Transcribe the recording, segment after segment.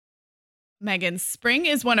Megan, spring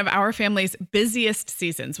is one of our family's busiest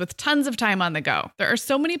seasons with tons of time on the go. There are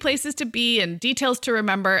so many places to be and details to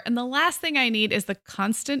remember, and the last thing I need is the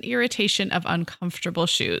constant irritation of uncomfortable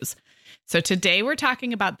shoes. So today we're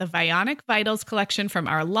talking about the Vionic Vitals collection from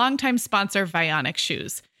our longtime sponsor, Vionic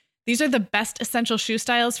Shoes. These are the best essential shoe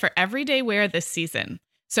styles for everyday wear this season.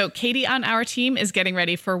 So Katie on our team is getting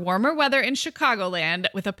ready for warmer weather in Chicagoland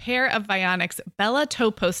with a pair of Vionic's Bella Toe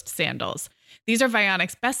Post sandals. These are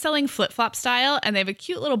Vionic's best-selling flip-flop style, and they have a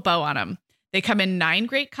cute little bow on them. They come in 9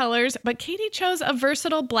 great colors, but Katie chose a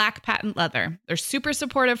versatile black patent leather. They're super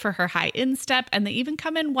supportive for her high instep, and they even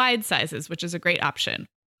come in wide sizes, which is a great option.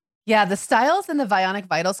 Yeah, the styles in the Vionic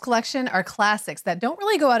Vitals collection are classics that don't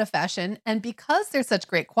really go out of fashion, and because they're such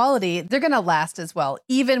great quality, they're going to last as well,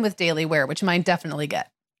 even with daily wear, which mine definitely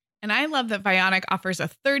get. And I love that Vionic offers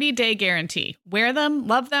a 30-day guarantee. Wear them,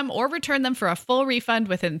 love them, or return them for a full refund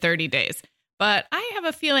within 30 days. But I have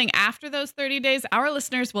a feeling after those 30 days, our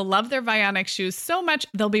listeners will love their Vionic shoes so much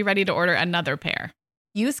they'll be ready to order another pair.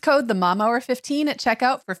 Use code TheMomHour15 at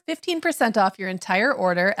checkout for 15% off your entire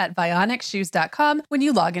order at VionicShoes.com when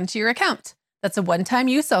you log into your account. That's a one-time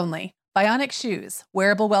use only. Vionic Shoes,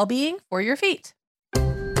 wearable well-being for your feet.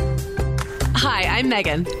 Hi, I'm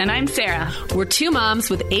Megan. And I'm Sarah. We're 2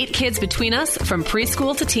 moms with 8 kids between us from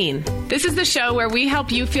preschool to teen. This is the show where we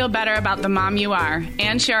help you feel better about the mom you are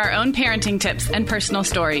and share our own parenting tips and personal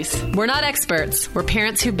stories. We're not experts. We're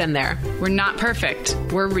parents who've been there. We're not perfect.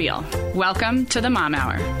 We're real. Welcome to the Mom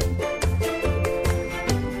Hour.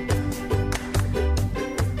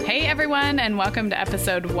 Hey, everyone, and welcome to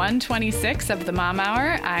episode 126 of the Mom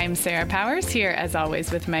Hour. I'm Sarah Powers, here as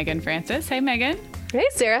always with Megan Francis. Hey, Megan. Hey,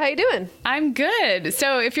 Sarah, how you doing? I'm good.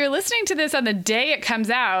 So if you're listening to this on the day it comes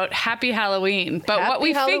out, happy Halloween. But what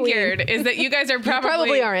we figured is that you guys are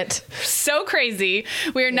probably aren't so crazy.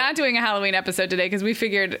 We are not doing a Halloween episode today because we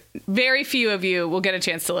figured very few of you will get a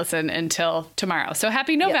chance to listen until tomorrow. So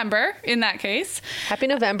happy November in that case. Happy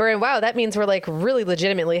November. And wow, that means we're like really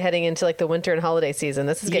legitimately heading into like the winter and holiday season.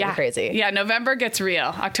 This is getting crazy. Yeah, November gets real.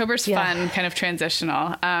 October's fun, kind of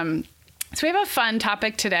transitional. So we have a fun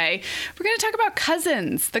topic today. We're going to talk about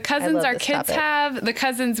cousins, the cousins our kids have, the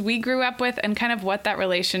cousins we grew up with, and kind of what that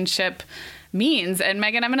relationship means. And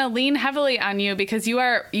Megan, I'm going to lean heavily on you because you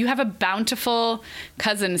have a bountiful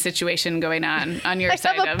cousin situation going on your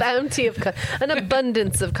side. I have a bounty of an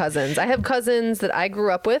abundance of cousins. I have cousins that I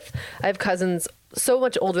grew up with. I have cousins so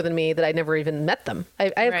much older than me that I never even met them.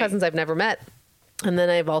 I have cousins I've never met. And then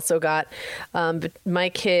I've also got my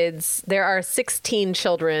kids. There are 16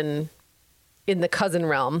 children in the cousin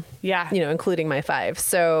realm, including my 5.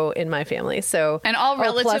 So in my family, and all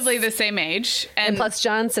relatively the same age, and plus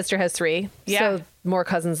John's sister has 3, so more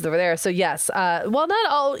cousins over there. So yes, well, not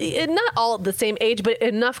all the same age, but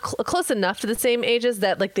close enough to the same ages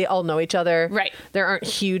that like they all know each other. Right, there aren't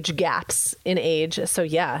huge gaps in age. So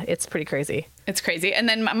yeah, it's pretty crazy. It's crazy. And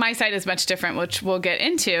then my side is much different, which we'll get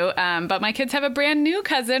into. But my kids have a brand new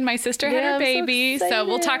cousin. My sister had her baby. So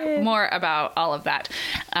we'll talk more about all of that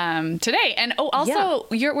today. And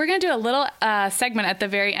we're going to do a little segment at the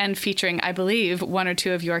very end featuring, I believe, 1 or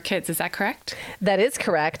 2 of your kids. Is that correct? That is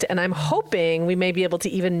correct. And I'm hoping we may be able to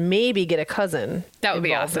even maybe get a cousin. That would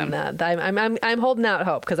be awesome. I'm holding out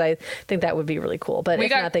hope because I think that would be really cool. But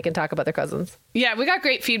if not, they can talk about their cousins. Yeah, we got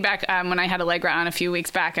great feedback when I had Allegra on a few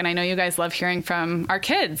weeks back. And I know you guys love hearing from our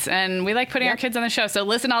kids, and we like putting our kids on the show. So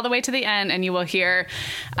listen all the way to the end and you will hear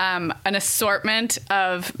an assortment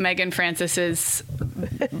of Megan Francis's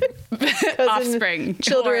offspring,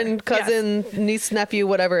 children, cousin, niece, nephew,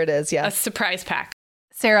 whatever it is. Yeah. A surprise pack.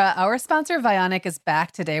 Sarah, our sponsor Vionic is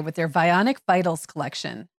back today with their Vionic Vitals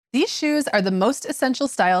collection. These shoes are the most essential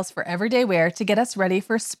styles for everyday wear to get us ready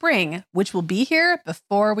for spring, which will be here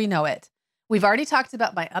before we know it. We've already talked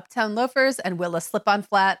about my Uptown loafers and Willa slip-on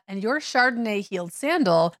flat and your Chardonnay heeled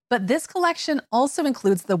sandal, but this collection also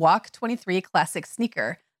includes the Walk 23 classic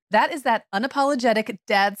sneaker. That is that unapologetic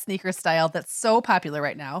dad sneaker style that's so popular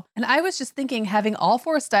right now. And I was just thinking having all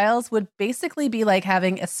 4 styles would basically be like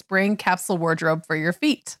having a spring capsule wardrobe for your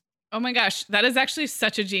feet. Oh my gosh, that is actually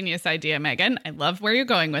such a genius idea, Megan. I love where you're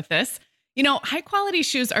going with this. You know, high quality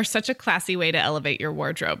shoes are such a classy way to elevate your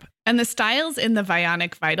wardrobe. And the styles in the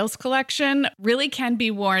Vionic Vitals collection really can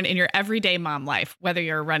be worn in your everyday mom life, whether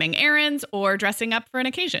you're running errands or dressing up for an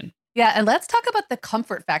occasion. Yeah, and let's talk about the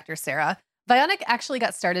comfort factor, Sarah. Vionic actually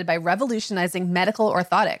got started by revolutionizing medical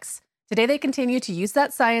orthotics. Today, they continue to use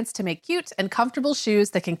that science to make cute and comfortable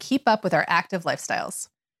shoes that can keep up with our active lifestyles.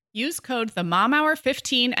 Use code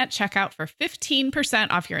TheMomHour15 at checkout for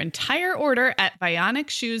 15% off your entire order at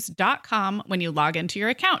VionicShoes.com when you log into your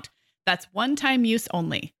account. That's one-time use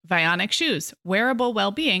only. Vionic shoes, wearable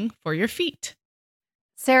well-being for your feet.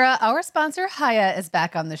 Sarah, our sponsor, Hiya, is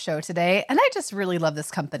back on the show today, and I just really love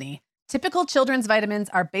this company. Typical children's vitamins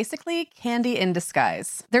are basically candy in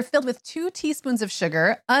disguise. They're filled with 2 teaspoons of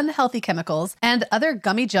sugar, unhealthy chemicals, and other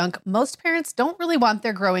gummy junk most parents don't really want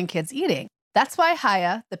their growing kids eating. That's why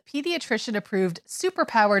Hiya, the pediatrician-approved,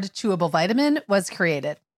 super-powered chewable vitamin, was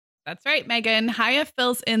created. That's right, Megan. Hiya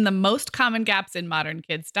fills in the most common gaps in modern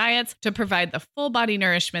kids' diets to provide the full body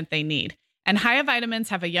nourishment they need. And Hiya vitamins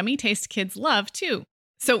have a yummy taste kids love, too.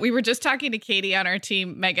 So we were just talking to Katie on our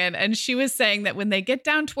team, Megan, and she was saying that when they get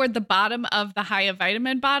down toward the bottom of the Hiya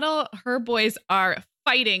vitamin bottle, her boys are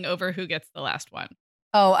fighting over who gets the last one.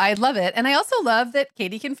 Oh, I love it. And I also love that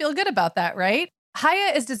Katie can feel good about that, right?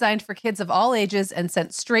 Hiya is designed for kids of all ages and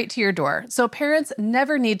sent straight to your door, so parents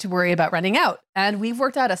never need to worry about running out. And we've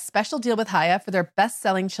worked out a special deal with Hiya for their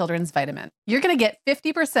best-selling children's vitamin. You're going to get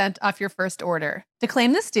 50% off your first order. To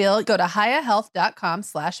claim this deal, go to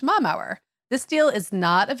hiyahealth.com/momhour. This deal is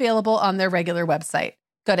not available on their regular website.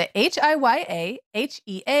 Go to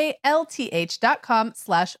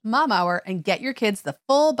hiyahealth.com/momhour and get your kids the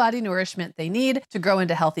full body nourishment they need to grow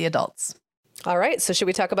into healthy adults. All right. So should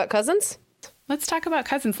we talk about cousins? Let's talk about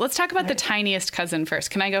cousins. Let's talk about the tiniest cousin first.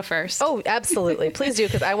 Can I go first? Oh, absolutely. Please do,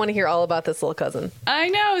 because I want to hear all about this little cousin. I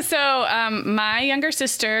know. So my younger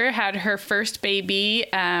sister had her first baby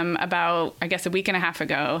about, I guess, a week and a half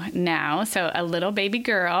ago now. So a little baby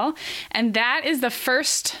girl. And that is the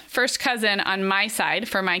first cousin on my side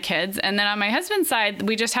for my kids. And then on my husband's side,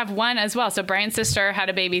 we just have one as well. So Brian's sister had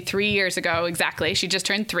a baby 3 years ago. Exactly. She just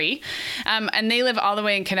turned 3. And they live all the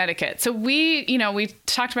way in Connecticut. So we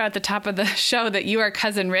talked about at the top of the show that you are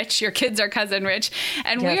cousin rich, your kids are cousin rich,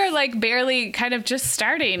 and yes. We are like barely kind of just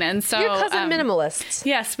starting. And so you're cousin minimalists.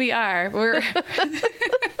 Yes, we are. We're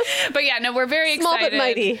but yeah, no, we're very excited. Small but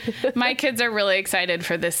mighty. My kids are really excited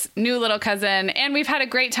for this new little cousin, and we've had a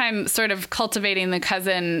great time sort of cultivating the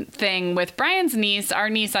cousin thing with Brian's niece,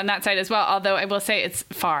 our niece on that side as well, although I will say it's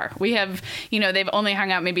far. We have, they've only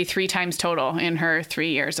hung out maybe 3 times total in her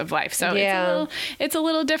 3 years of life. So yeah. It's a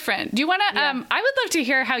little different. Do you want to I would love to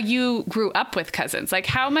hear how you grew up with cousins. Like,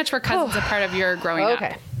 how much were cousins a part of your growing up?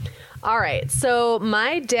 Okay. All right. So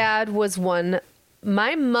my dad was one.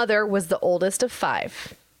 My mother was the oldest of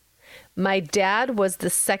 5. My dad was the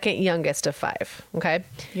second youngest of 5. Okay.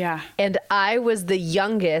 Yeah. And I was the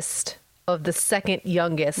youngest of the second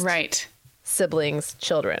youngest siblings'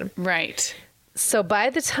 children. Right. So by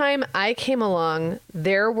the time I came along,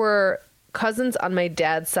 there were cousins on my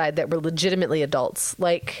dad's side that were legitimately adults,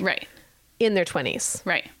 like in their 20s.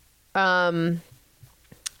 Right.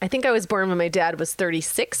 I think I was born when my dad was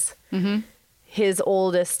 36. Mm-hmm. His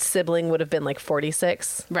oldest sibling would have been like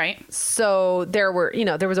 46. Right. So there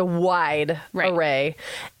was a wide array.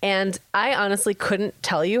 And I honestly couldn't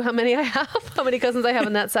tell you how many cousins I have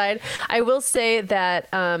on that side. I will say that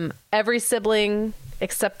every sibling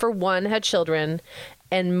except for one had children,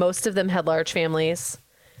 and most of them had large families.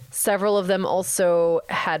 Several of them also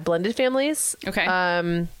had blended families.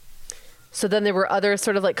 Okay. So then there were other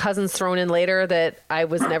sort of like cousins thrown in later that I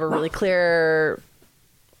was never really clear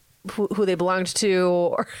who they belonged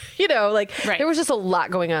to, or, there was just a lot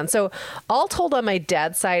going on. So all told on my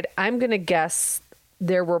dad's side, I'm going to guess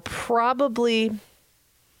there were probably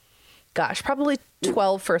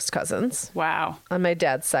 12 first cousins. Wow. On my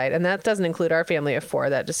dad's side. And that doesn't include our family of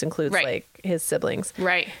 4. That just includes like his siblings.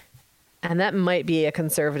 Right. And that might be a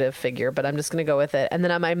conservative figure, but I'm just going to go with it. And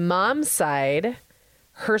then on my mom's side,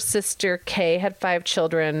 her sister Kay had 5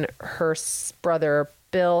 children. Her brother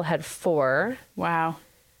Bill had 4. Wow.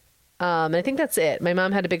 And I think that's it. My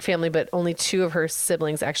mom had a big family, but only 2 of her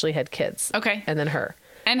siblings actually had kids. Okay. And then her.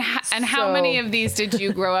 And how many of these did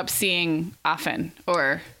you grow up seeing often,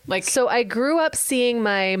 or like? So I grew up seeing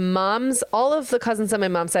all of the cousins on my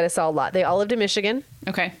mom's side I saw a lot. They all lived in Michigan.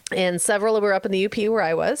 Okay. And several were up in the UP where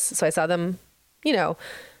I was. So I saw them,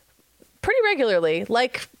 pretty regularly.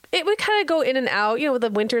 Like, it would kind of go in and out.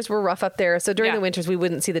 The winters were rough up there. So during the winters, we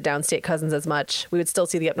wouldn't see the downstate cousins as much. We would still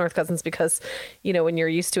see the up north cousins because, when you're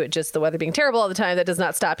used to it, just the weather being terrible all the time, that does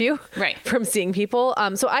not stop you from seeing people.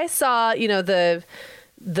 So I saw,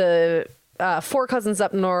 the 4 cousins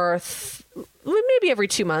up north maybe every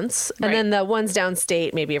 2 months. And then the ones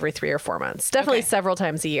downstate maybe every 3 or 4 months. Definitely several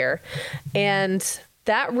times a year. And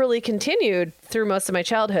that really continued through most of my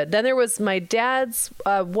childhood. Then there was my dad's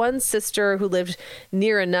one sister who lived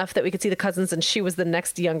near enough that we could see the cousins, and she was the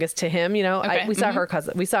next youngest to him. We saw her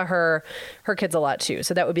cousin. We saw her kids a lot too.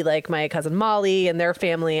 So that would be like my cousin Molly and their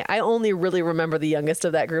family. I only really remember the youngest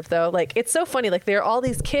of that group though. Like, it's so funny. Like, there are all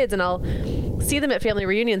these kids, and I'll see them at family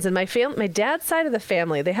reunions, and my dad's side of the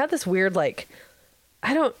family, they have this weird, like,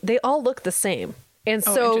 they all look the same. And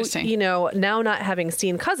so, now not having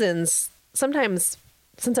seen cousins, sometimes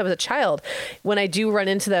since I was a child, when I do run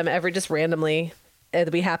into them just randomly, and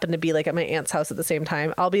we happen to be like at my aunt's house at the same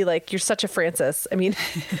time, I'll be like, you're such a Francis. I mean,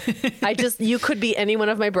 you could be any one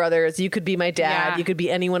of my brothers. You could be my dad. You could be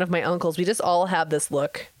any one of my uncles. We just all have this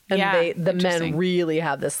look. And the men really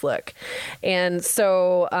have this look. And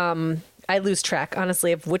so I lose track,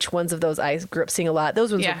 honestly, of which ones of those I grew up seeing a lot.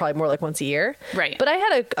 Those ones were probably more like once a year. Right. But I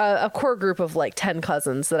had a core group of like 10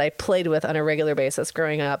 cousins that I played with on a regular basis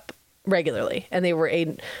growing up. Regularly, and they were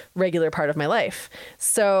a regular part of my life.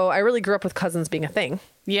 So I really grew up with cousins being a thing.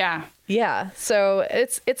 Yeah. So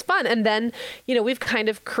it's fun. And then, we've kind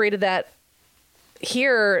of created that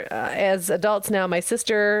here as adults now. My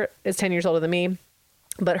sister is 10 years older than me,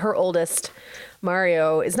 but her oldest,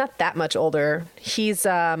 Mario, is not that much older. He's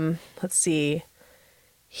let's see,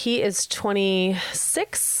 he is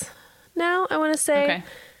 26 now, I want to say. Okay.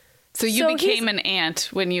 So you became an aunt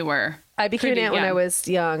when you were... I became an aunt when I was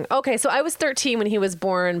young. Okay, so I was 13 when he was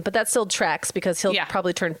born, but that still tracks because he'll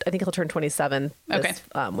probably turn 27 this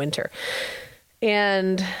winter.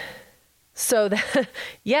 And so,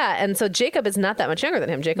 and so Jacob is not that much younger than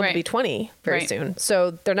him. Jacob will be 20 very soon.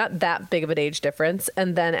 So they're not that big of an age difference.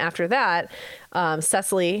 And then after that,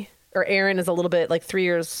 Cecily, or Aaron, is a little bit like 4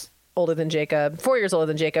 years older than Jacob.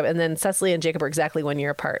 And then Cecily and Jacob are exactly 1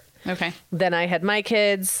 year apart. Okay. Then I had my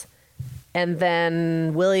kids. And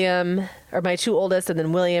then William, or my two oldest, and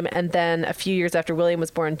then William. And then a few years after William was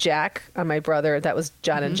born, Jack, my brother. That was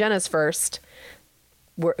John and Jenna's first.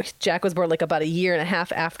 Jack was born like about a year and a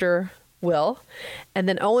half after Will. And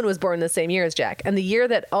then Owen was born the same year as Jack. And the year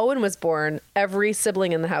that Owen was born, every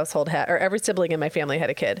sibling in the household every sibling in my family had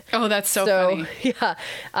a kid. Oh, that's so funny.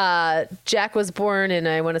 Yeah. Jack was born in,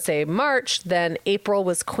 I want to say, March. Then April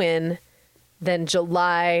was Quinn. Then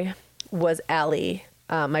July was Allie.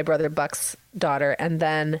 My brother Buck's daughter, and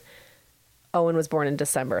then Owen was born in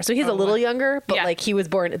December. So he's a little younger, but like he was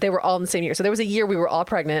born, they were all in the same year. So there was a year we were all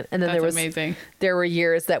pregnant, and then there were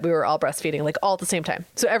years that we were all breastfeeding, like all at the same time.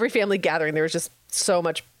 So every family gathering, there was just so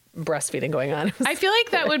much breastfeeding going on. I feel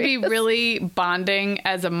like that would be really bonding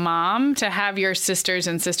as a mom to have your sisters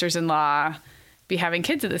and sisters-in-law be having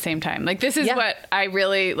kids at the same time. Like, this is what I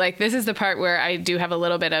really like. This is the part where I do have a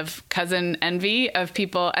little bit of cousin envy of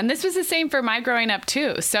people. And this was the same for my growing up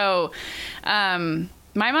too. So, my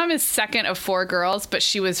mom is second of 4 girls, but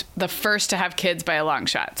she was the first to have kids by a long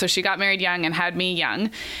shot. So she got married young and had me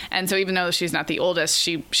young. And so even though she's not the oldest,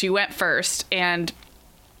 she went first. And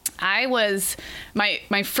I was,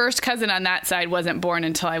 my first cousin on that side wasn't born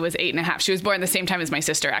until I was 8.5. She was born the same time as my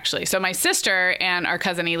sister, actually. So my sister and our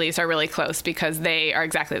cousin Elise are really close because they are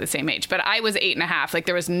exactly the same age. But I was 8.5. Like,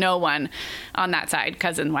 there was no one on that side,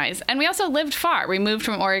 cousin-wise. And we also lived far. We moved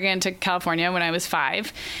from Oregon to California when I was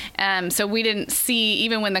 5. So we didn't see,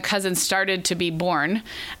 even when the cousins started to be born,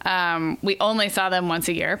 we only saw them once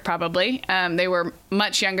a year, probably. They were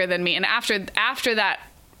much younger than me. And after that,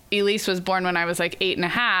 Elise was born when I was like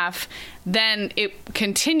 8.5. Then it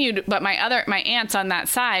continued, but my aunts on that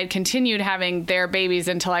side continued having their babies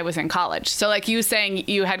until I was in college. So like you saying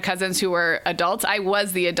you had cousins who were adults, I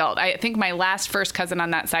was the adult. I think my first cousin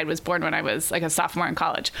on that side was born when I was like a sophomore in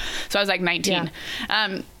college. So I was like 19.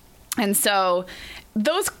 Yeah. And so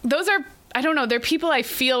those are, I don't know, they're people I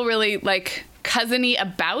feel really like cousin-y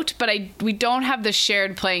about, but we don't have the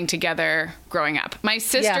shared playing together growing up. My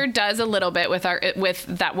sister does a little bit with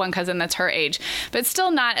that one cousin that's her age, but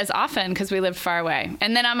still not as often because we lived far away.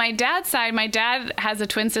 And then on my dad's side, my dad has a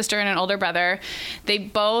twin sister and an older brother. They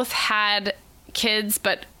both had kids,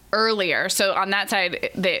 but earlier. So on that side,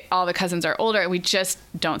 all the cousins are older, and we just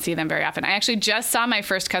don't see them very often. I actually just saw my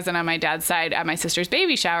first cousin on my dad's side at my sister's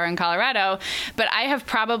baby shower in Colorado, but I have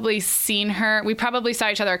probably seen her. We probably saw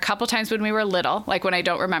each other a couple times when we were little, like when I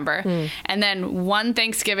don't remember. And then one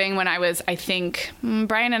Thanksgiving when I was, I think,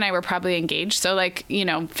 Brian and I were probably engaged. So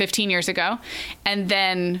 15 years ago. And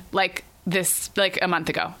then this a month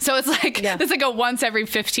ago. So it's it's like a once every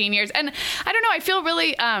 15 years. And I don't know, I feel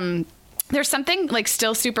really, there's something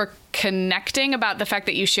still super connecting about the fact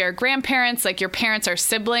that you share grandparents, like your parents are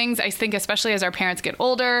siblings. I think especially as our parents get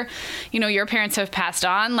older, your parents have passed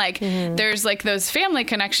on, there's those family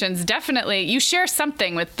connections. Definitely you share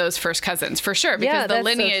something with those first cousins for sure, because the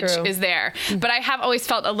lineage is there. But I have always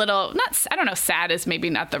felt a little, I don't know, sad is maybe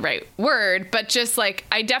not the right word, but just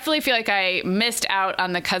I definitely feel like I missed out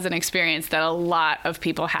on the cousin experience that a lot of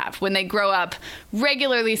people have when they grow up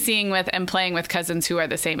regularly seeing with and playing with cousins who are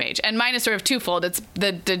the same age. And mine is sort of twofold. It's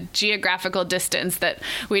the geographical distance that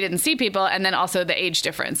we didn't see people, and then also the age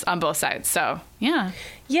difference on both sides. So, yeah.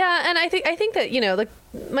 Yeah, and I think that, like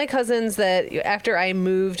my cousins that after I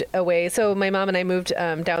moved away, so my mom and I moved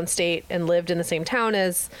downstate and lived in the same town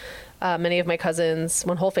as many of my cousins,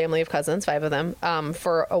 one whole family of cousins, 5 of them,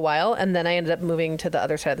 for a while. And then I ended up moving to the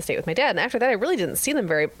other side of the state with my dad. And after that, I really didn't see them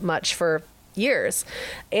very much for years.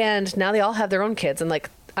 And now they all have their own kids. And like,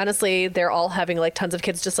 honestly, they're all having like tons of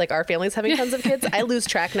kids, just like our family's having tons of kids. I lose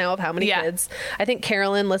track now of how many kids. I think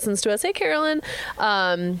Carolyn listens to us. Hey, Carolyn.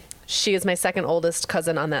 She is my second oldest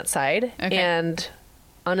cousin on that side. Okay. And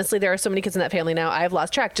honestly, there are so many kids in that family now, I've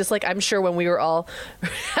lost track. Just like I'm sure when we were all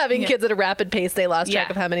having kids at a rapid pace, they lost track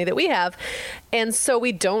of how many that we have. And so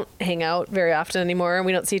we don't hang out very often anymore, and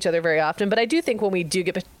we don't see each other very often. But I do think when we do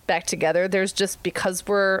get back together, there's just, because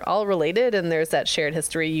we're all related and there's that shared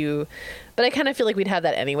history, but I kind of feel like we'd have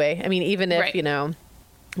that anyway. I mean, even if,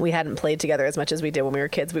 we hadn't played together as much as we did when we were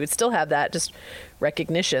kids, we would still have that just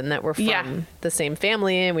recognition that we're from the same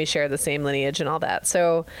family and we share the same lineage and all that.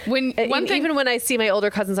 So even when I see my older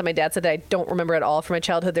cousins on my dad's side that I don't remember at all from my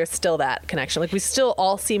childhood, there's still that connection. Like we still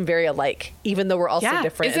all seem very alike, even though we're all so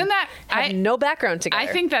different. Isn't that have no background together? I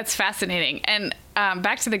think that's fascinating. And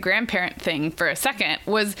back to the grandparent thing for a second,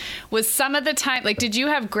 was some of the time, like, did you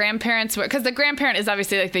have grandparents? Because the grandparent is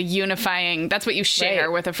obviously like the unifying, that's what you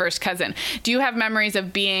share with a first cousin. Do you have memories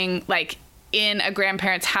of being like in a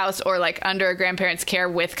grandparent's house or like under a grandparent's care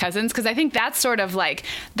with cousins? Because I think that's sort of like,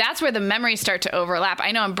 that's where the memories start to overlap.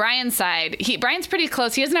 I know on Brian's side, Brian's pretty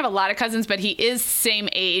close. He doesn't have a lot of cousins, but he is same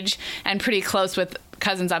age and pretty close with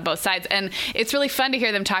cousins on both sides. And it's really fun to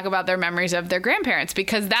hear them talk about their memories of their grandparents,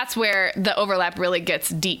 because that's where the overlap really gets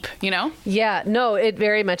deep, Yeah, no, it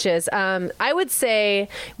very much is. I would say,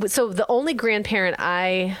 so the only grandparent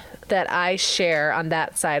that I share on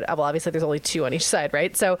that side, well, obviously there's only 2 on each side,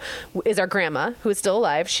 right? So is our grandma, who is still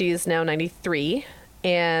alive. She's now 93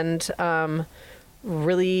 and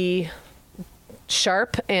really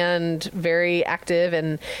sharp and very active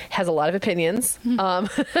and has a lot of opinions.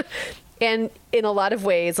 And in a lot of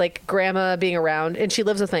ways, like grandma being around, and she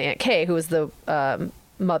lives with my Aunt Kay, who is the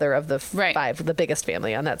mother of the 5, the biggest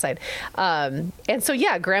family on that side. And so,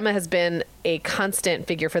 grandma has been a constant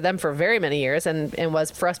figure for them for very many years and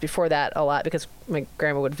was for us before that a lot, because my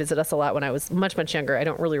grandma would visit us a lot when I was much, much younger. I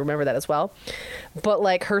don't really remember that as well. But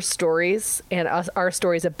like her stories and our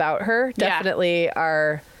stories about her definitely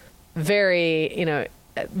are very,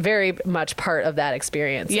 very much part of that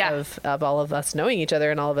experience of all of us knowing each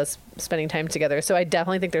other and all of us spending time together. So I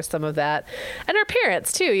definitely think there's some of that. And our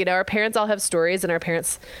parents too, our parents all have stories, and our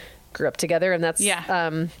parents grew up together, and that's,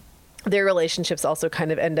 their relationships also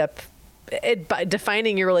kind of end up by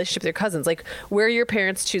defining your relationship with your cousins. Like where your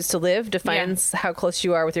parents choose to live defines how close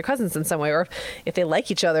you are with your cousins in some way, or if they like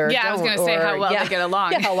each other. I was going to say how well they get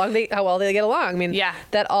along. How well they get along. I mean,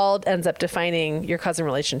 that all ends up defining your cousin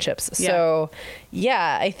relationships. So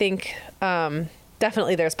I think,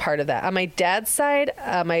 definitely there's part of that. On my dad's side,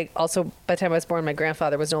 by the time I was born, my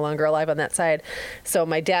grandfather was no longer alive on that side. So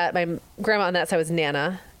my grandma on that side was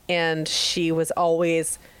Nana, and she was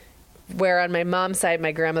always, where on my mom's side,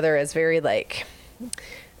 my grandmother is very like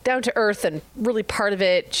down to earth and really part of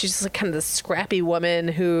it. She's just like kind of this scrappy woman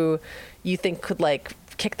who you think could like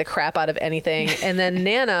kick the crap out of anything. And then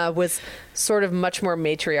Nana was sort of much more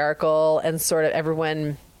matriarchal, and sort of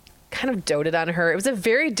everyone kind of doted on her. It was a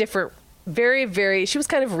very different, very, very, she was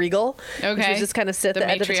kind of regal. Okay. She would just kind of sit at the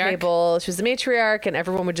end of the table. She was the matriarch, and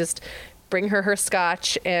everyone would just bring her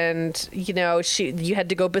scotch, and you had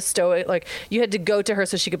to go bestow it, like you had to go to her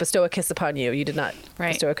so she could bestow a kiss upon you. You did not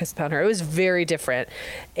bestow a kiss upon her. It was very different.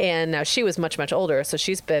 And now she was much, much older, so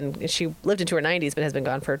she lived into her 90s but has been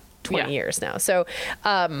gone for 20 years now. So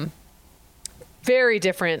very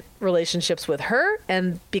different relationships with her,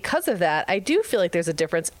 and because of that, I do feel like there's a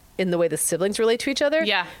difference in the way the siblings relate to each other.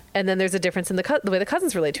 Yeah. And then there's a difference in the way the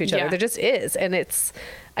cousins relate to each other. There just is. And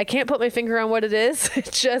I can't put my finger on what it is.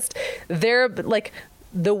 It's just, they're like,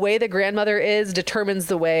 the way the grandmother is determines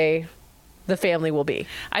the way the family will be.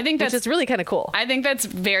 I think that's, which is really kind of cool. I think that's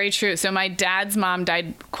very true. So my dad's mom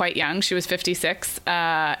died quite young. She was 56.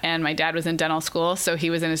 And my dad was in dental school, so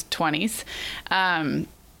he was in his 20s.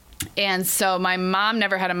 And so my mom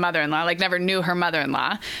never had a mother-in-law, like never knew her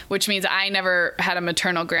mother-in-law, which means I never had a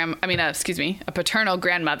paternal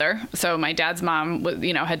grandmother. So my dad's mom was,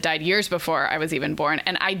 had died years before I was even born.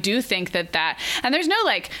 And I do think that, and there's no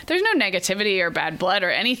negativity or bad blood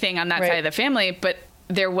or anything on that side of the family, but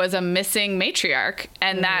there was a missing matriarch,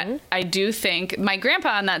 and that I do think my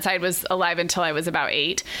grandpa on that side was alive until I was about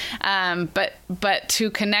 8. But to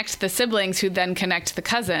connect the siblings who then connect the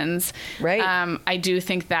cousins, right? I do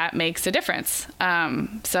think that makes a difference.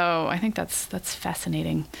 So I think that's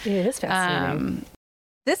fascinating. It is fascinating.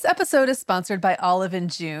 This episode is sponsored by Olive &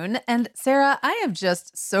 June. And Sarah, I am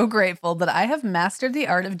just so grateful that I have mastered the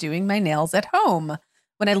art of doing my nails at home.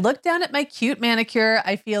 When I look down at my cute manicure,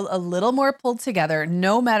 I feel a little more pulled together,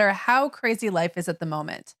 no matter how crazy life is at the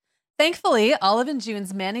moment. Thankfully, Olive &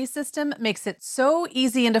 June's Mani system makes it so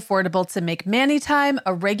easy and affordable to make Mani time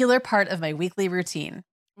a regular part of my weekly routine.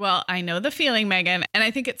 Well, I know the feeling, Megan, and I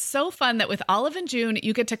think it's so fun that with Olive & June,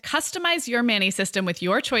 you get to customize your Mani system with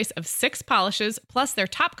your choice of 6 polishes, plus their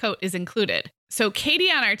top coat is included. So Katie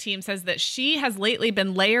on our team says that she has lately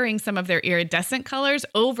been layering some of their iridescent colors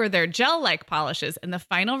over their gel-like polishes, and the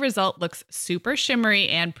final result looks super shimmery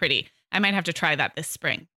and pretty. I might have to try that this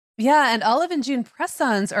spring. Yeah, and Olive & June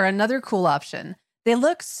press-ons are another cool option. They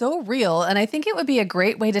look so real, and I think it would be a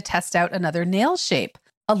great way to test out another nail shape.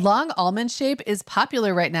 A long almond shape is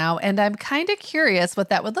popular right now, and I'm kind of curious what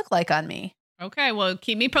that would look like on me. Okay, well,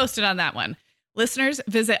 keep me posted on that one. Listeners,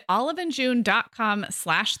 visit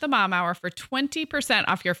oliveandjune.com/themomhour for 20%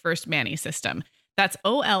 off your first Mani system. That's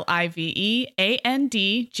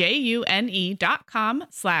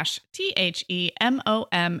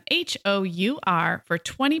oliveandjune.com/THEMOMHOUR for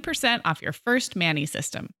 20% off your first Mani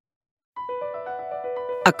system.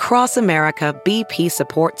 Across America, BP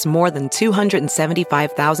supports more than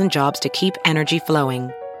 275,000 jobs to keep energy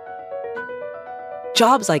flowing.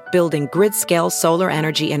 Jobs like building grid-scale solar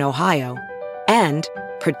energy in Ohio and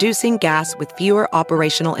producing gas with fewer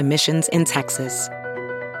operational emissions in Texas.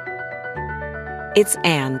 It's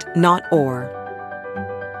and, not or.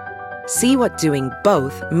 See what doing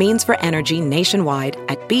both means for energy nationwide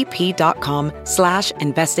at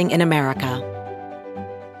bp.com/investing in America.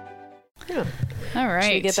 Yeah. All right.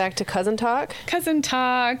 Should we get back to cousin talk? Cousin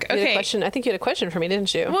talk. Okay. I think you had a question for me,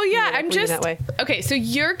 didn't you? Well, yeah, I'm just that way. Okay. So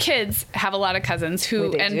your kids have a lot of cousins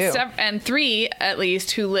who, and 3 at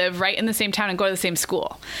least, who live right in the same town and go to the same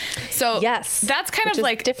school. So yes, that's kind of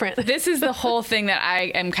like different. This is the whole thing that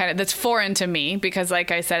I am that's foreign to me because,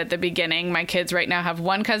 like I said at the beginning, my kids right now have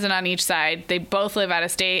one cousin on each side. They both live out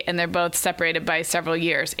of state and they're both separated by several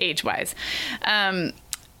years age-wise.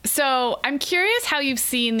 So I'm curious how you've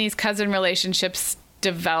seen these cousin relationships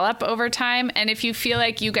develop over time, and if you feel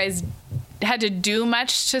like you guys had to do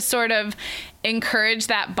much to sort of encourage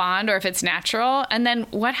that bond, or if it's natural. And then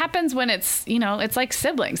what happens when it's, it's like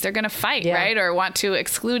siblings, they're going to fight, right? Or want to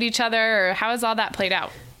exclude each other, or how has all that played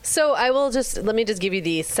out? So let me just give you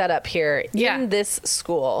the setup here. Yeah. In this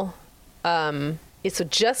school, so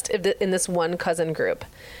just in this one cousin group,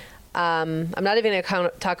 I'm not even going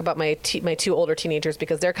to talk about my 2 older teenagers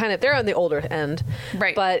because they're on the older end.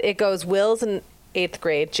 Right. But it goes, Will's in 8th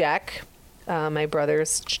grade. Jack, my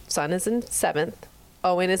brother's son, is in 7th.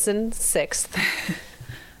 Owen is in 6th.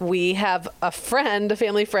 We have a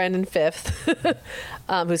family friend in 5th,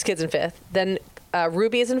 whose kid's in 5th. Then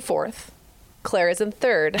Ruby is in 4th. Claire is in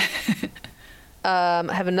 3rd.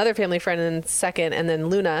 I have another family friend in 2nd, and then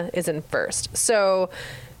Luna is in 1st. So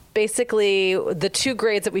basically, the 2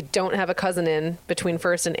 grades that we don't have a cousin in, between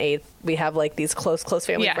 1st and 8th, we have like these close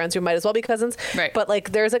family friends who might as well be cousins. Right. But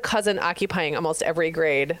like, there's a cousin occupying almost every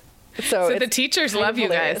grade. So the teachers love you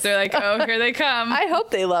guys. They're like, oh, here they come. I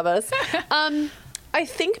hope they love us. I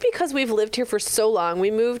think because we've lived here for so long,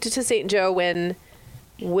 we moved to St. Joe when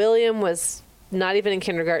William was not even in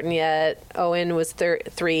kindergarten yet. Owen was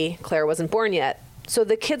 3. Claire wasn't born yet. So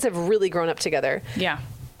the kids have really grown up together. Yeah.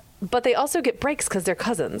 But they also get breaks because they're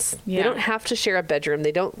cousins. Yeah. They don't have to share a bedroom.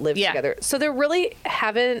 They don't live together. So there really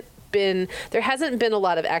hasn't been a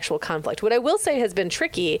lot of actual conflict. What I will say has been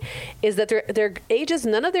tricky is that their ages,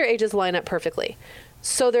 none of their ages line up perfectly.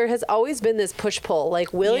 So there has always been this push-pull.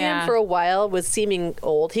 Like William for a while was seeming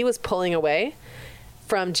old. He was pulling away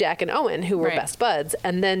from Jack and Owen, who were best buds.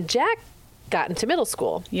 And then Jack got into middle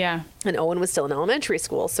school. Yeah. And Owen was still in elementary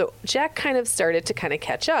school. So Jack kind of started to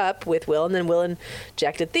catch up with Will, and then Will and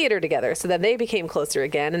Jack did theater together. So then they became closer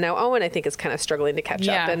again. And now Owen, I think, is kind of struggling to catch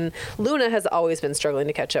up. And Luna has always been struggling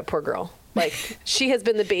to catch up. Poor girl. Like, she has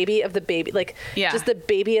been the baby of the baby, just the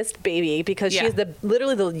babyest baby, because she's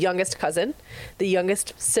literally the youngest cousin, the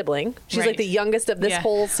youngest sibling. She's like the youngest of this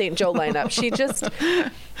whole St. Joe lineup. She just,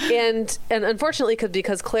 and unfortunately,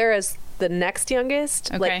 because Claire is the next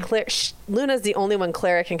youngest. Okay. Like Claire, Luna's the only one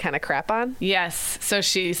Clara can kind of crap on. Yes. So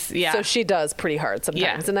so she does pretty hard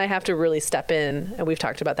sometimes. And I have to really step in. And we've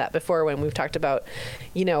talked about that before when we've talked about,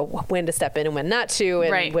 you know, when to step in and when not to.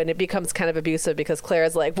 And when it becomes kind of abusive because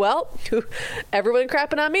Clara's like, well, everyone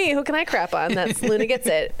crapping on me. Who can I crap on? That's Luna gets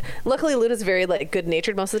it. Luckily, Luna's very like good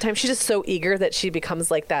natured most of the time. She's just so eager that she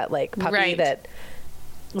becomes like that like puppy that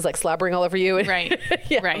was like slobbering all over you. And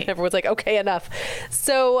everyone's like, okay, enough.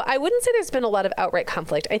 So I wouldn't say there's been a lot of outright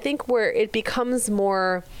conflict. I think where it becomes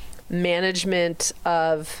more management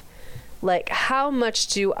of like, how much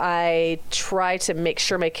do I try to make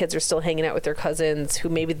sure my kids are still hanging out with their cousins who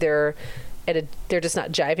maybe they're just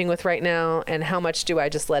not jiving with right now, and how much do I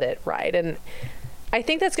just let it ride? And I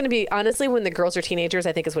think that's going to be, honestly, when the girls are teenagers,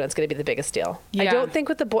 I think is when it's going to be the biggest deal. Yeah. I don't think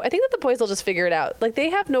with the boy. I think that the boys will just figure it out. Like, they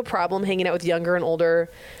have no problem hanging out with younger and older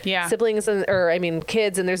siblings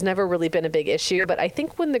kids, and there's never really been a big issue. But I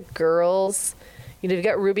think when the girls, you know, you've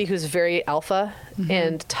got Ruby, who's very alpha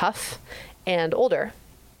and tough and older.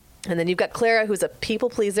 And then you've got Clara, who's a people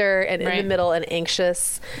pleaser and in the middle and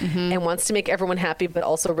anxious and wants to make everyone happy, but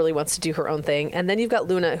also really wants to do her own thing. And then you've got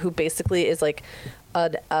Luna, who basically is like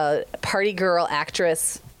a party girl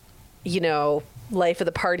actress, you know, life of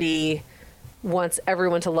the party, wants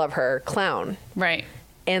everyone to love her, clown. Right.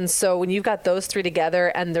 And so when you've got those three together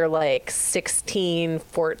and they're like 16,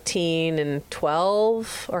 14, and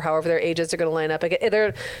 12, or however their ages are going to line up,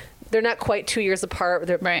 they're not quite 2 years apart.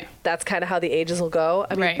 That's kind of how the ages will go.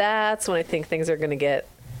 I mean, that's when I think things are going to get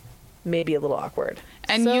maybe a little awkward.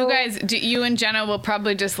 And you guys, you and Jenna will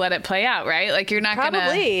probably just let it play out, right? Like, you're not going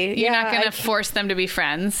to force them to be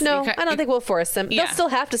friends. No, I don't think we'll force them. They'll still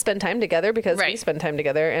have to spend time together because we spend time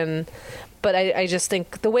together. But I just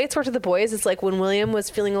think the way it's worked with the boys is like when William was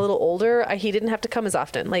feeling a little older, he didn't have to come as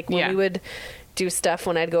often. Like when we would do stuff,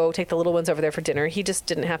 when I'd go take the little ones over there for dinner, he just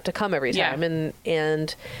didn't have to come every time.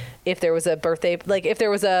 And if there was a birthday, like if there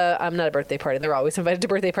was not a birthday party, they're always invited to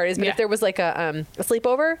birthday parties, but if there was like a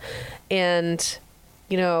sleepover and,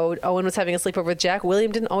 you know, Owen was having a sleepover with Jack,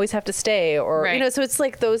 William didn't always have to stay, or, you know, so it's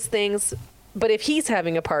like those things. But if he's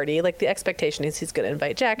having a party, like the expectation is he's going to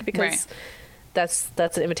invite Jack because that's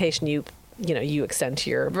an invitation you extend to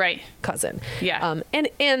your cousin. Yeah.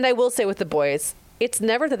 And I will say with the boys, it's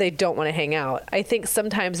never that they don't want to hang out. I think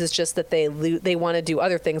sometimes it's just that they want to do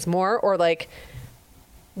other things more, or like,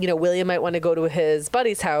 you know, William might want to go to his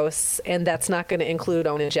buddy's house, and that's not going to include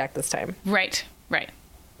Owen and Jack this time. Right.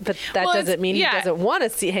 But that doesn't mean he doesn't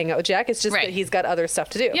want to hang out with Jack. It's just that he's got other stuff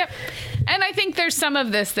to do. Yep. And I think there's some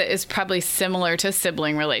of this that is probably similar to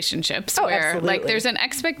sibling relationships, where absolutely. Like there's an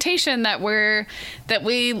expectation that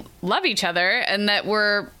we love each other and that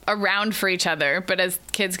we're around for each other. But as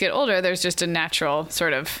kids get older, there's just a natural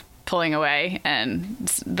sort of pulling away, and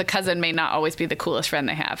the cousin may not always be the coolest friend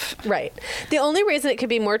they have. Right. The only reason it could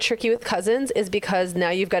be more tricky with cousins is because now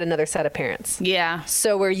you've got another set of parents. Yeah.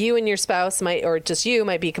 So where you and your spouse might, or just you,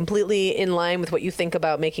 might be completely in line with what you think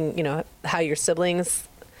about making, you know, how your siblings,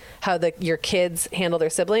 how your kids handle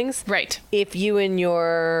their siblings. Right. If you and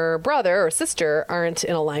your brother or sister aren't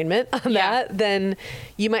in alignment on that, then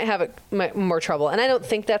you might have more trouble. And I don't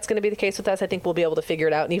think that's going to be the case with us. I think we'll be able to figure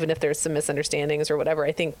it out. And even if there's some misunderstandings or whatever,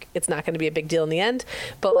 I think it's not going to be a big deal in the end.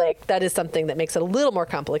 But like, that is something that makes it a little more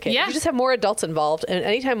complicated. Yeah. You just have more adults involved. And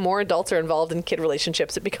anytime more adults are involved in kid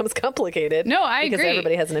relationships, it becomes complicated. No, I agree. Because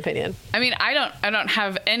everybody has an opinion. I mean, I don't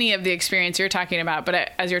have any of the experience you're talking about,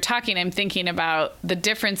 but as you're talking, I'm thinking about the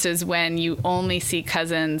differences when you only see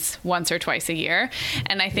cousins once or twice a year.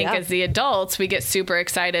 And I think as the adults, we get super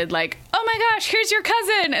excited, like, oh my gosh, here's your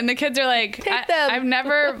cousin. And the kids are like, I've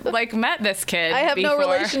never like met this kid. I have before. No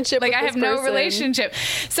relationship with I have this person. No relationship.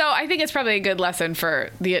 So I think it's probably a good lesson for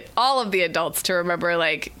all of the adults to remember,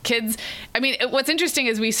 like, kids. I mean, what's interesting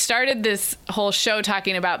is we started this whole show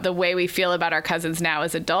talking about the way we feel about our cousins now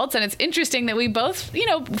as adults. And it's interesting that we both, you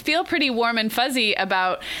know, feel pretty warm and fuzzy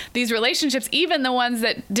about these relationships, even the ones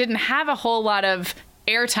that didn't have a whole lot of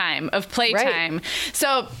airtime, of playtime. Right.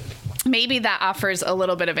 So maybe that offers a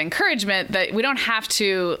little bit of encouragement that we don't have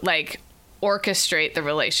to like orchestrate the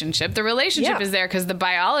relationship. The relationship is there because the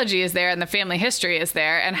biology is there and the family history is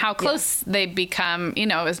there, and how close they become, you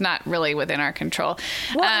know, is not really within our control.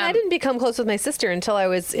 Well, and I didn't become close with my sister until I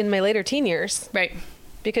was in my later teen years. Right.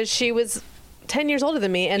 Because she was 10 years older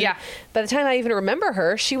than me. And by the time I even remember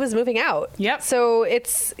her, she was moving out. Yep. So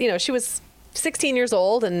it's, you know, she was 16 years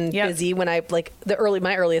old and busy when I, like,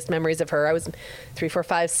 my earliest memories of her, I was 3, 4,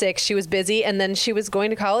 5, 6. She was busy, and then she was going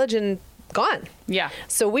to college and gone. Yeah.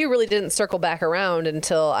 So we really didn't circle back around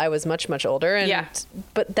until I was much, much older. And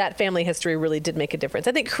but that family history really did make a difference.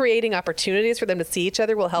 I think creating opportunities for them to see each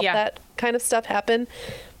other will help that kind of stuff happen.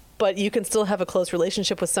 but you can still have a close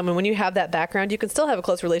relationship with someone. When you have that background, you can still have a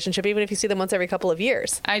close relationship, even if you see them once every couple of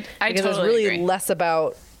years. I because totally it's really agree. less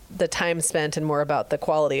about the time spent and more about the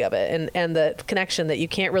quality of it and the connection that you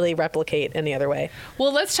can't really replicate any other way.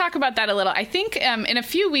 Well, let's talk about that a little. I think in a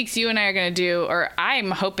few weeks, you and I are going to do, or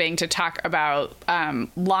I'm hoping to talk about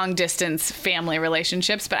long distance family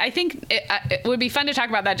relationships. But I think it would be fun to talk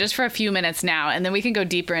about that just for a few minutes now, and then we can go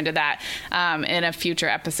deeper into that in a future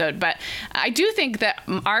episode. But I do think that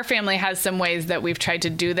our family has some ways that we've tried to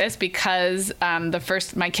do this because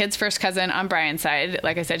my kid's first cousin on Brian's side,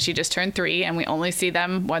 like I said, she just turned 3, and we only see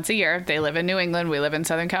them once a year. They live in New England. We live in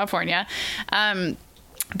Southern California.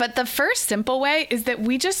 But the first simple way is that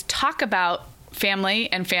we just talk about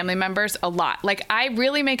family and family members a lot. Like, I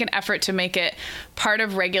really make an effort to make it part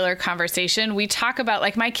of regular conversation. We talk about,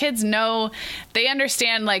 like, my kids know, they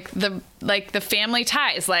understand the family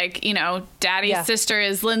ties, like, you know, Daddy's sister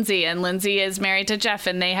is Lindsay and Lindsay is married to Jeff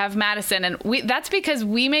and they have Madison. And that's because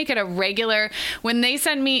we make it a regular, when they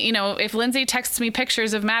send me, you know, if Lindsay texts me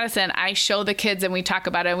pictures of Madison, I show the kids and we talk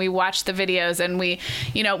about it and we watch the videos and we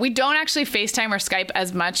don't actually FaceTime or Skype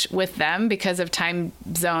as much with them because of time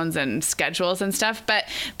zones and schedules and stuff. But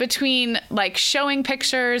between like showing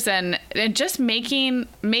pictures and just making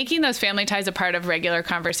those family ties a part of regular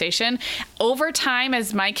conversation over time,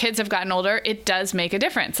 as my kids have gotten older, it does make a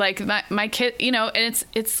difference. Like my kid, you know, and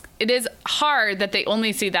it is hard that they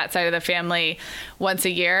only see that side of the family once a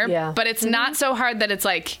year, but it's not so hard that it's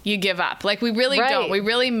like you give up. Like we really don't. We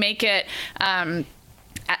really make it,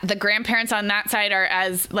 the grandparents on that side are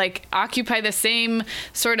occupy the same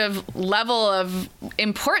sort of level of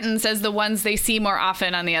importance as the ones they see more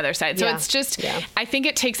often on the other side. So it's just, I think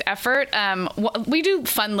it takes effort. We do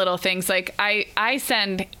fun little things. Like I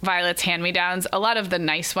send Violet's hand-me-downs. A lot of the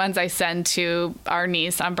nice ones I send to our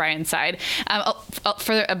niece on Brian's side.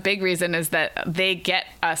 For a big reason is that they get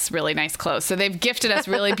us really nice clothes. So they've gifted us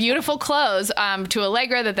really beautiful clothes to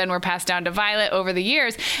Allegra that then were passed down to Violet over the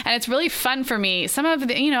years. And it's really fun for me. Some of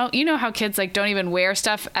the, you know how kids like don't even wear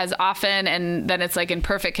stuff as often and then it's like in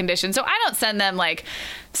perfect condition. So I don't send them like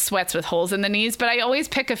sweats with holes in the knees, but I always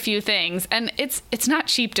pick a few things, and it's not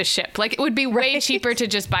cheap to ship. Like it would be way cheaper to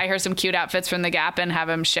just buy her some cute outfits from the Gap and have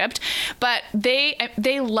them shipped. But they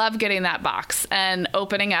love getting that box and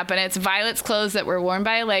opening up, and it's Violet's clothes that were worn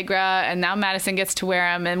by Allegra, and now Madison gets to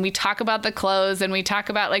wear them. And we talk about the clothes, and we talk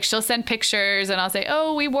about like she'll send pictures, and I'll say,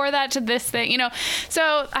 oh, we wore that to this thing, you know.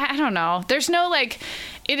 So I don't know. There's no like.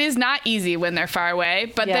 It is not easy when they're far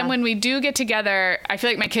away, but then when we do get together, I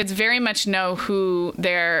feel like my kids very much know who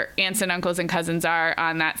their aunts and uncles and cousins are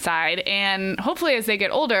on that side. And hopefully as they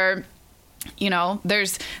get older, you know,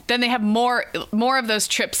 then they have more of those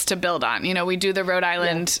trips to build on. You know, we do the Rhode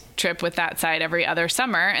Island trip with that side every other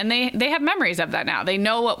summer, and they have memories of that now. They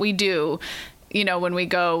know what we do, you know, when we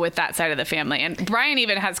go with that side of the family. And Brian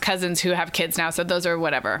even has cousins who have kids now. So those are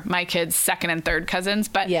whatever, my kids' second and third cousins.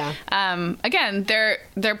 But again,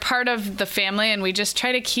 they're part of the family, and we just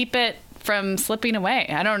try to keep it from slipping away.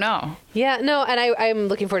 I don't know. Yeah, no. And I'm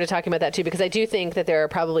looking forward to talking about that too, because I do think that there are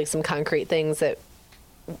probably some concrete things that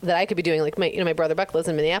I could be doing. Like my brother Buck lives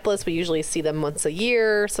in Minneapolis. We usually see them once a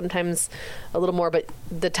year, sometimes a little more, but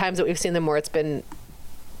the times that we've seen them more, it's been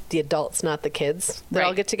the adults, not the kids, that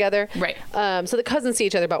all get together. Right. So the cousins see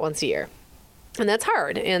each other about once a year, and that's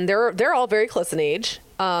hard. And they're all very close in age.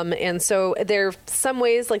 And so there are some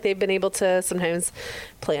ways like they've been able to sometimes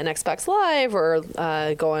play on Xbox Live or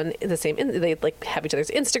go on the same. They like have each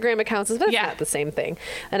other's Instagram accounts, but it's not the same thing.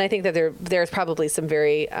 And I think that there's probably some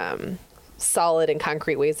very solid and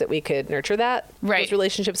concrete ways that we could nurture those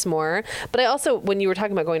relationships more. But I also, when you were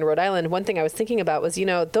talking about going to Rhode Island, one thing I was thinking about was, you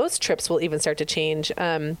know, those trips will even start to change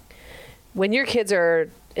when your kids are,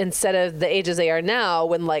 instead of the ages they are now,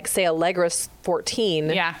 when like say Allegra's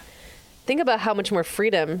 14. Think about how much more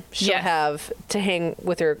freedom she'll have to hang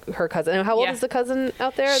with her cousin. And how old is the cousin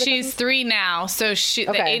out there? She's 3 now. So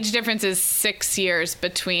the age difference is 6 years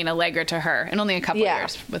between Allegra to her, and only a couple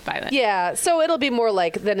years with Violet. Yeah. So it'll be more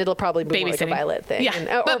like, then it'll probably be more like a Violet thing.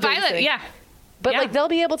 Yeah. But Violet, But like they'll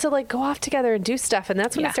be able to like go off together and do stuff, and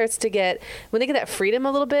that's when it starts to get, when they get that freedom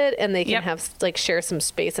a little bit, and they can have like share some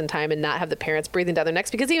space and time, and not have the parents breathing down their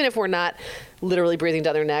necks. Because even if we're not literally breathing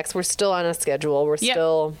down their necks, we're still on a schedule. We're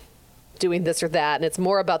still doing this or that, and it's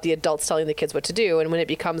more about the adults telling the kids what to do. And when it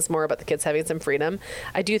becomes more about the kids having some freedom,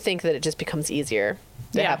 I do think that it just becomes easier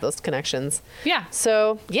to have those connections.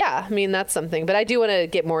 So I mean, that's something. But I do want to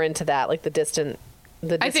get more into that, like the distant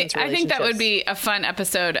the distance I think that would be a fun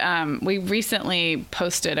episode. We recently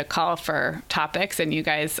posted a call for topics, and you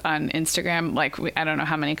guys on Instagram, I don't know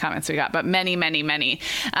how many comments we got, but many.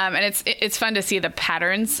 And it's fun to see the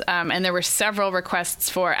patterns. And there were several requests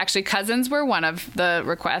for, actually cousins were one of the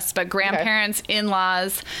requests, but grandparents,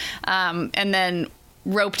 in-laws, and then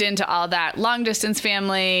roped into all that long distance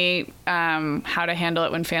family, how to handle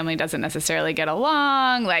it when family doesn't necessarily get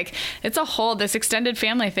along. It's a whole, this extended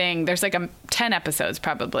family thing. There's 10 episodes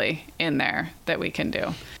probably in there that we can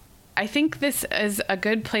do. I think this is a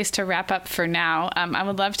good place to wrap up for now. I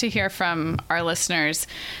would love to hear from our listeners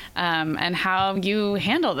and how you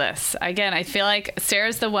handle this. Again, I feel like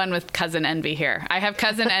Sarah's the one with cousin envy here. I have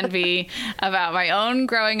cousin envy about my own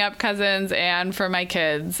growing up cousins and for my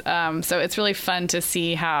kids. So it's really fun to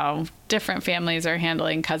see how different families are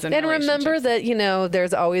handling cousin relationships. And remember that,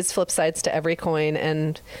 there's always flip sides to every coin.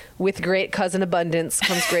 And with great cousin abundance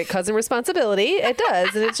comes great cousin responsibility. It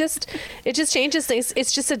does. And it just changes things.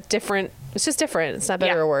 It's just different. It's not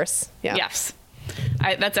better or worse. Yeah. Yes.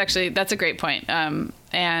 That's a great point.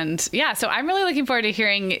 So I'm really looking forward to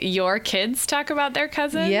hearing your kids talk about their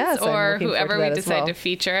cousins or whoever we decide to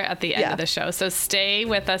feature at the end of the show. So stay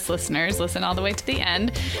with us, listeners. Listen all the way to the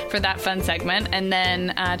end for that fun segment. And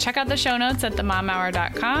then check out the show notes at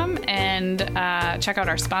themomhour.com and check out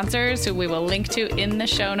our sponsors, who we will link to in the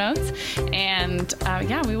show notes. And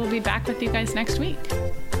we will be back with you guys next week.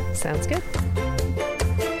 Sounds good.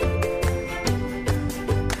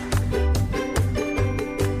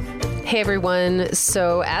 Hey everyone.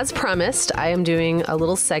 So as promised, I am doing a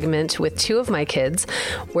little segment with two of my kids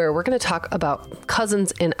where we're going to talk about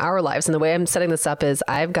cousins in our lives. And the way I'm setting this up is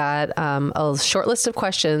I've got a short list of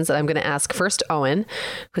questions that I'm going to ask first Owen,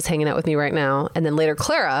 who's hanging out with me right now, and then later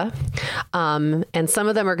Clara. And some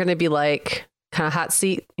of them are going to be kind of hot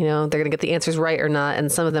seat, they're going to get the answers right or not.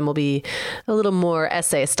 And some of them will be a little more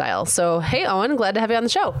essay style. So, hey Owen, glad to have you on the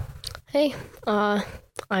show. Hey,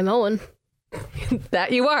 I'm Owen.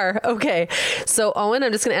 That you are. Okay. So Owen,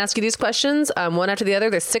 I'm just going to ask you these questions, one after the other.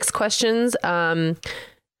 There's 6 questions.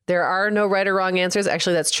 There are no right or wrong answers.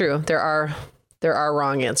 Actually, that's true. There are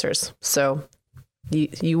wrong answers. So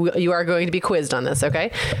you are going to be quizzed on this.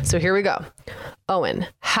 Okay. So here we go. Owen,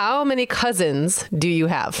 how many cousins do you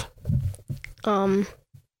have?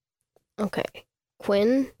 Okay.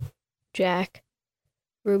 Quinn, Jack,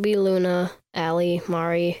 Ruby, Luna, Allie,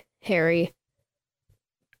 Mari, Harry,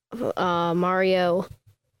 Mario,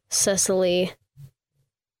 Cecily.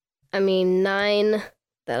 9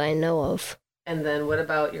 that I know of. And then what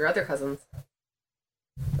about your other cousins?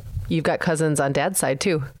 You've got cousins on Dad's side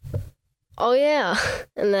too. Oh yeah.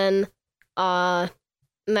 And then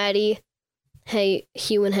Maddie,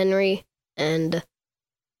 Hugh and Henry, and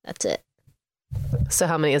that's it. So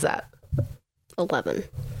how many is that? 11.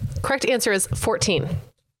 Correct answer is 14.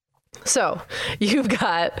 So you've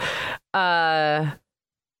got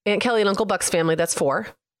Aunt Kelly and Uncle Buck's family, that's 4.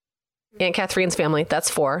 Aunt Catherine's family, that's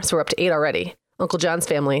 4. So we're up to 8 already. Uncle John's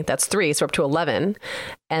family, that's 3. So we're up to 11.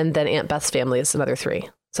 And then Aunt Beth's family is another 3.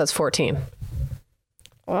 So that's 14.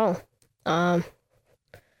 Wow. Well,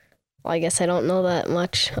 I guess I don't know that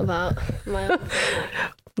much about my own.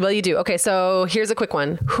 Well, you do. Okay, so here's a quick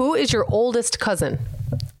one. Who is your oldest cousin?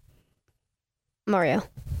 Mario.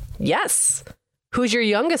 Yes. Who's your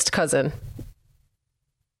youngest cousin?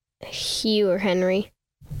 Hugh or Henry.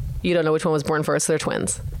 You don't know which one was born first, so they're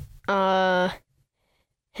twins.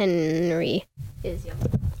 Henry is young.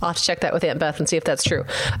 I'll have to check that with Aunt Beth and see if that's true.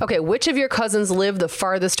 Okay, which of your cousins live the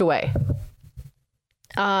farthest away?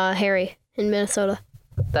 Harry in Minnesota.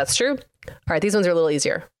 That's true. All right, these ones are a little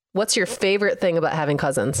easier. What's your favorite thing about having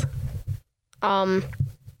cousins?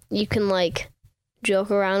 You can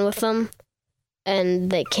joke around with them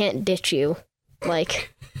and they can't ditch you.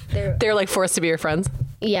 They're forced to be your friends?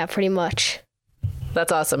 Yeah, pretty much.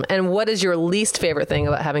 That's awesome. And what is your least favorite thing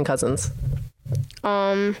about having cousins?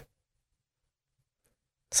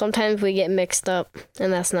 Sometimes we get mixed up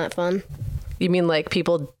and that's not fun. You mean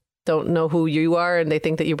people don't know who you are and they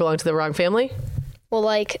think that you belong to the wrong family? Well,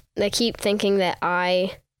 they keep thinking that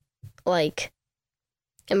I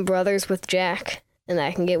am brothers with Jack, and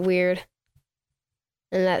that can get weird.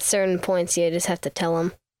 And at certain points, you just have to tell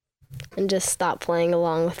them and just stop playing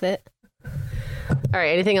along with it. All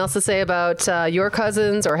right. Anything else to say about your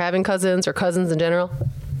cousins or having cousins or cousins in general?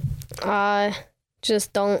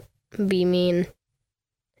 Just don't be mean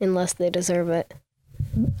unless they deserve it.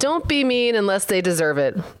 Don't be mean unless they deserve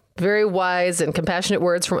it. Very wise and compassionate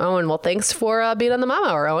words from Owen. Well, thanks for being on the Mom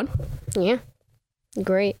Hour, Owen. Yeah.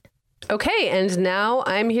 Great. Okay. And now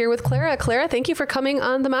I'm here with Clara. Clara, thank you for coming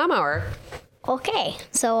on the Mom Hour. Okay,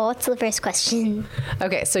 so what's the first question?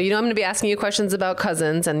 Okay, so you know I'm going to be asking you questions about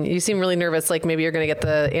cousins, and you seem really nervous, like maybe you're going to get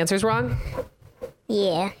the answers wrong.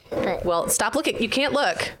 Yeah, but... Well, stop looking. You can't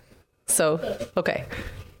look. So, okay.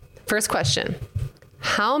 First question.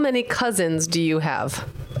 How many cousins do you have?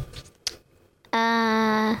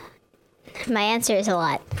 My answer is a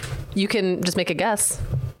lot. You can just make a guess.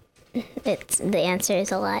 The answer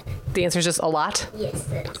is a lot. The answer is just a lot? Yes.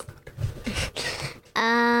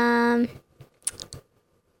 I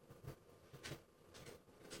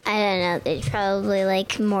don't know. There's probably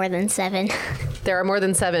like more than 7. There are more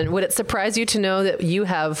than 7. Would it surprise you to know that you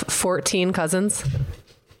have 14 cousins?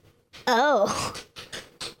 Oh.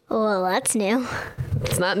 Well, that's new.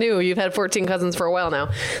 It's not new. You've had 14 cousins for a while now.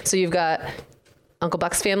 So you've got Uncle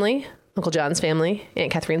Buck's family, Uncle John's family,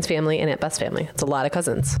 Aunt Catherine's family, and Aunt Beth's family. It's a lot of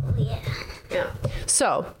cousins. Yeah.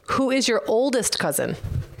 So, who is your oldest cousin?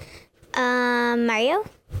 Mario.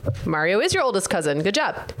 Mario is your oldest cousin. Good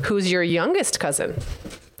job. Who's your youngest cousin?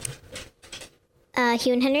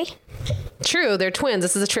 Hugh and Henry. True, they're twins.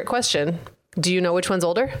 This is a trick question. Do you know which one's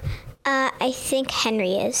older? I think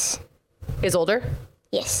Henry is. Is older?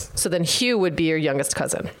 Yes. So then Hugh would be your youngest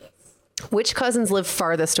cousin. Which cousins live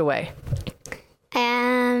farthest away?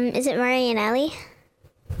 Is it Mari and Allie?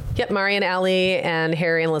 Yep, Mari and Allie and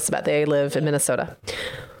Harry and Elizabeth. They live in Minnesota.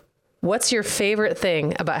 What's your favorite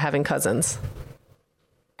thing about having cousins?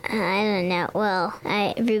 I don't know. Well,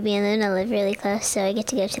 Ruby and Luna live really close, so I get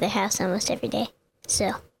to go to their house almost every day.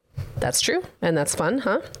 So. That's true. And that's fun,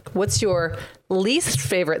 huh? What's your least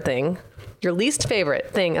favorite thing? Your least favorite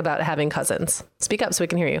thing about having cousins? Speak up so we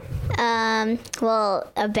can hear you.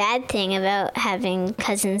 Well, a bad thing about having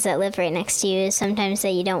cousins that live right next to you is sometimes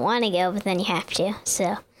that you don't want to go, but then you have to.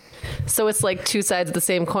 So it's like two sides of the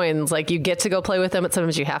same coin. It's like you get to go play with them, but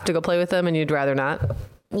sometimes you have to go play with them and you'd rather not.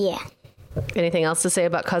 Yeah. Anything else to say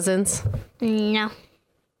about cousins? No.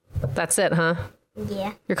 That's it, huh?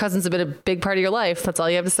 Yeah. Your cousins have been a big part of your life. That's all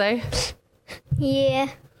you have to say? Yeah.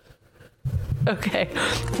 Okay.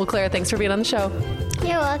 Well, Clara, thanks for being on the show.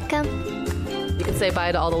 You're welcome. You can say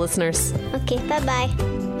bye to all the listeners. Okay, bye-bye.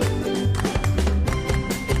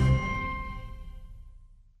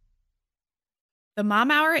 The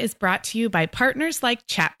Mom Hour is brought to you by partners like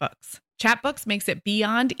Chatbooks. Chatbooks makes it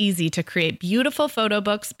beyond easy to create beautiful photo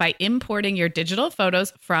books by importing your digital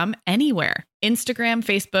photos from anywhere. Instagram,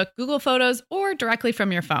 Facebook, Google Photos, or directly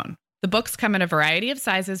from your phone. The books come in a variety of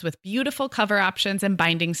sizes with beautiful cover options and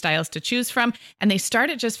binding styles to choose from, and they start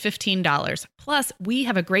at just $15. Plus, we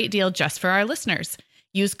have a great deal just for our listeners.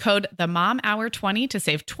 Use code TheMomHour20 to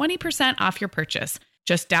save 20% off your purchase.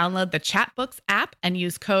 Just download the Chatbooks app and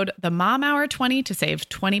use code TheMomHour20 to save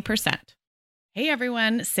 20%. Hey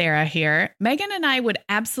everyone, Sarah here. Megan and I would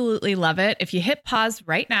absolutely love it if you hit pause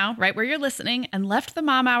right now, right where you're listening, and left the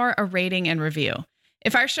Mom Hour a rating and review.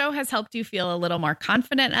 If our show has helped you feel a little more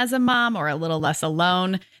confident as a mom or a little less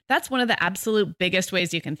alone, that's one of the absolute biggest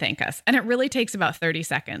ways you can thank us. And it really takes about 30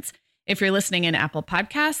 seconds. If you're listening in Apple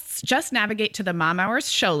Podcasts, just navigate to the Mom Hour's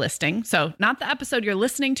show listing. So not the episode you're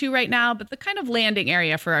listening to right now, but the kind of landing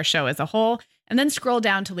area for our show as a whole, and then scroll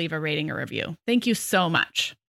down to leave a rating or review. Thank you so much.